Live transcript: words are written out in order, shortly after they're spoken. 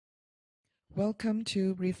Welcome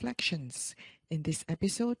to Reflections. In this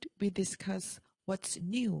episode, we discuss what's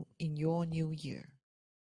new in your new year.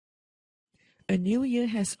 A new year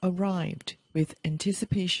has arrived with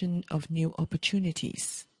anticipation of new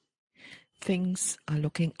opportunities. Things are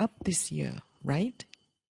looking up this year, right?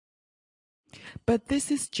 But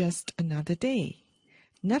this is just another day.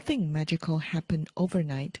 Nothing magical happened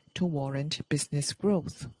overnight to warrant business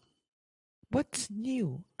growth. What's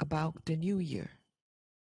new about the new year?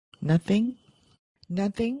 Nothing.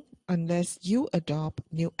 Nothing unless you adopt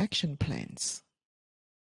new action plans.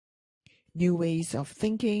 New ways of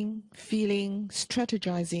thinking, feeling,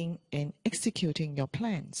 strategizing, and executing your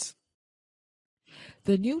plans.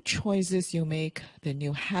 The new choices you make, the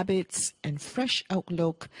new habits, and fresh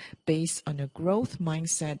outlook based on a growth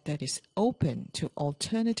mindset that is open to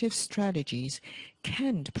alternative strategies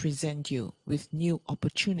can present you with new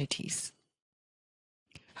opportunities.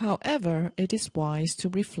 However, it is wise to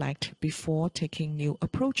reflect before taking new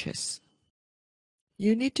approaches.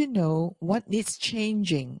 You need to know what needs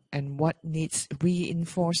changing and what needs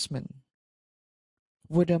reinforcement.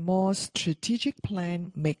 Would a more strategic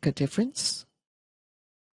plan make a difference?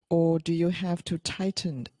 Or do you have to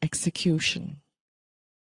tighten execution?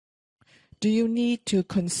 Do you need to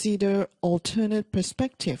consider alternate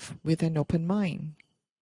perspective with an open mind?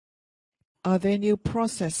 Are there new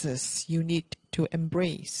processes you need to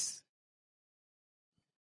embrace?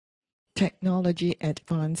 Technology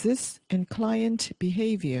advances and client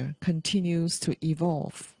behavior continues to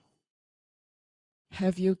evolve.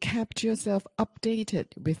 Have you kept yourself updated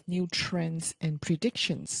with new trends and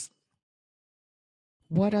predictions?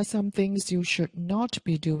 What are some things you should not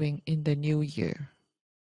be doing in the new year?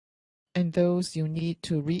 And those you need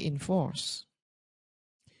to reinforce.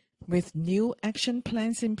 With new action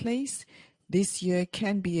plans in place, this year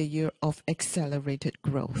can be a year of accelerated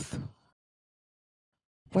growth.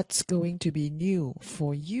 What's going to be new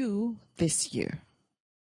for you this year?